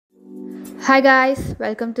Hi guys,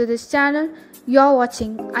 welcome to this channel. You're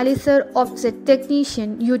watching Alisir.offset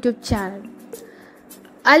Technician YouTube channel.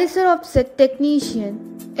 Alisir.offset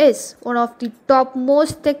Technician is one of the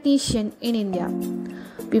topmost technician in India.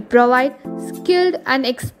 We provide skilled and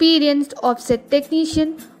experienced offset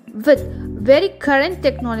technician with very current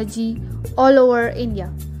technology all over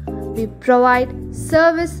India. We provide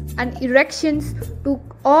service and erections to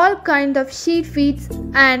all kinds of sheet feeds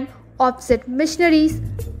and offset machineries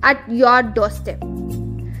at your doorstep.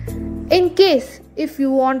 In case if you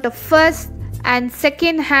want a first and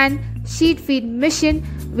second hand sheet feed machine,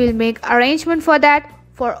 we'll make arrangement for that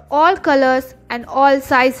for all colors and all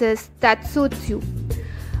sizes that suits you.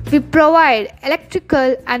 We provide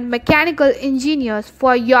electrical and mechanical engineers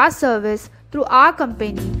for your service through our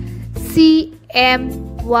company CMYK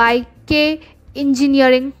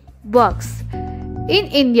Engineering Works in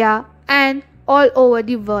India and all over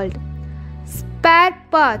the world. Spare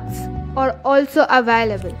parts are also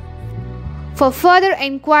available. For further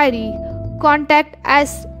inquiry, contact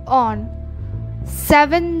us on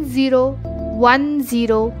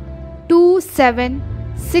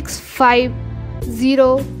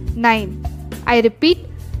 7010276509. I repeat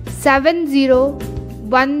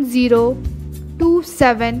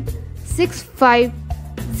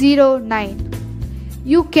 7010276509.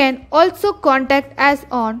 You can also contact us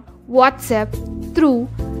on WhatsApp through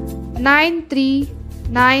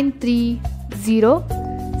 93930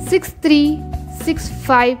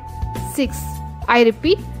 I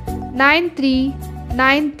repeat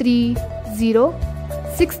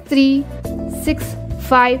 93930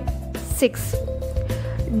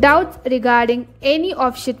 Doubts regarding any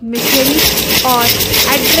offset machinery or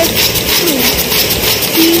address to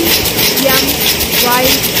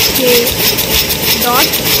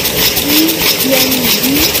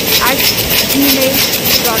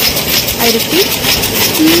cmyk.eng@gmail.com. I repeat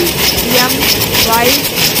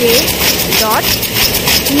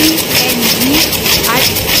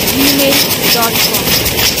cmyk.eng@gmail.com.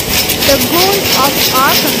 The goal of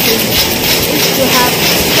our company is to have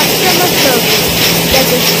customer service that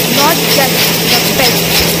is not just the best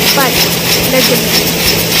but legendary.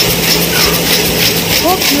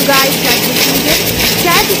 Hope you guys like this video.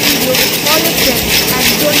 Share this video with all your friends and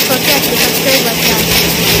don't forget to subscribe our channel.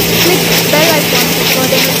 Click the bell icon for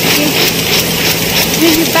further notifications.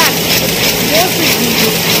 We'll be back with more good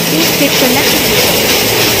videos. Please stay connected with us.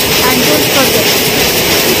 And don't forget to hit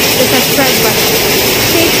the subscribe button.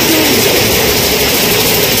 Stay tuned.